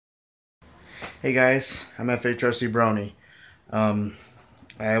Hey guys, I'm FA Trusty Brony. I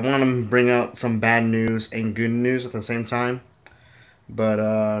want to bring out some bad news and good news at the same time.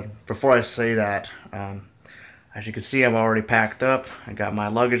 But before I say that, as you can see, I'm already packed up. I got my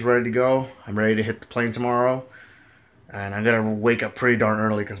luggage ready to go. I'm ready to hit the plane tomorrow. And I'm going to wake up pretty darn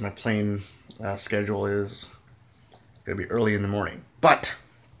early because my plane schedule is going to be early in the morning. But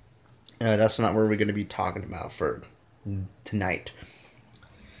that's not what we're going to be talking about for tonight.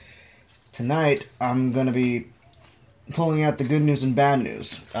 Tonight, I'm going to be pulling out the good news and bad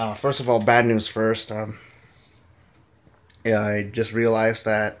news. First of all, bad news first. I just realized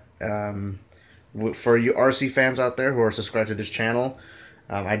that for you RC fans out there who are subscribed to this channel,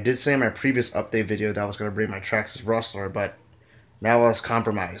 I did say in my previous update video that I was going to bring my Traxxas Rustler, but now I was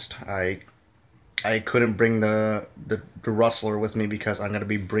compromised. I couldn't bring the Rustler with me because I'm going to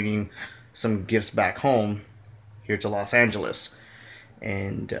be bringing some gifts back home here to Los Angeles.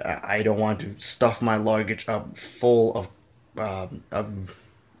 And I don't want to stuff my luggage up full of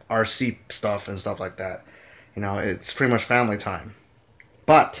RC stuff and stuff like that. You know, it's pretty much family time.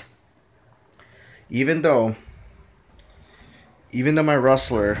 But even though my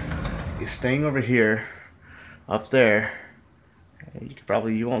Rustler is staying over here, up there,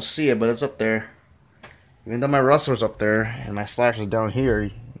 you won't see it, but it's up there. Even though my Rustler's up there and my Slash is down here,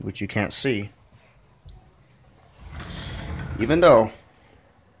 which you can't see. Even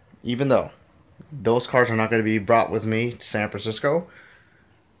though those cars are not going to be brought with me to San Francisco,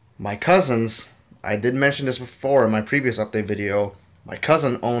 my cousins, I did mention this before in my previous update video, my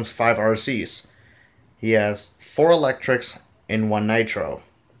cousin owns 5 RCs. He has 4 electrics and 1 nitro.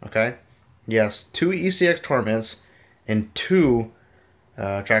 Okay? He has 2 ECX Torments and 2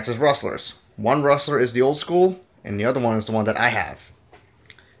 Traxxas Rustlers. One Rustler is the old school, and the other one is the one that I have.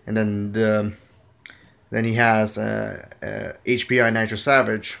 And then he has HPI Nitro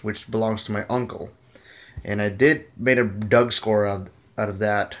Savage, which belongs to my uncle. And I did made a Doug score out of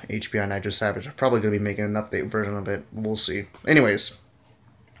that HPI Nitro Savage. I'm probably going to be making an update version of it. We'll see. Anyways.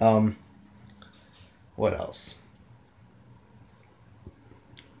 What else?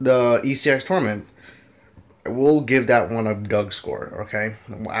 The ECX Torment. We'll give that one a Doug score, okay?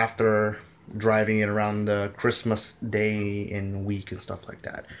 After driving it around the Christmas day and week and stuff like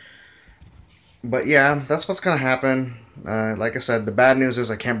that. But yeah, that's what's going to happen. Like I said, the bad news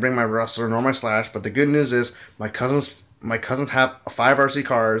is I can't bring my Rustler nor my Slash, but the good news is my cousins have 5 RC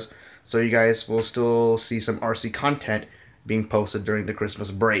cars, so you guys will still see some RC content being posted during the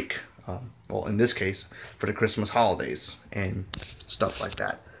Christmas break. Well, in this case, for the Christmas holidays and stuff like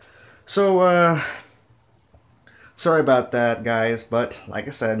that. So, sorry about that, guys, but like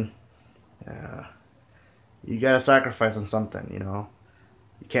I said, you gotta sacrifice on something, you know.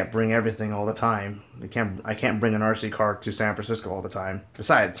 You can't bring everything all the time. I can't bring an RC car to San Francisco all the time.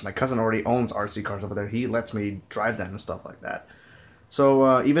 Besides, my cousin already owns RC cars over there. He lets me drive them and stuff like that.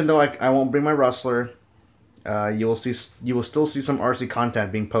 So even though I won't bring my Rustler, you will still see some RC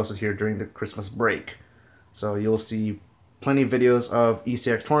content being posted here during the Christmas break. So you'll see plenty of videos of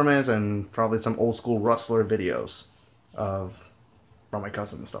ECX Torments and probably some old school Rustler videos from my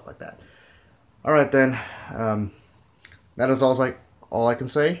cousin and stuff like that. All right then, that is all I can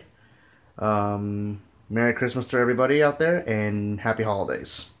say. Merry Christmas to everybody out there, and happy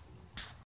holidays.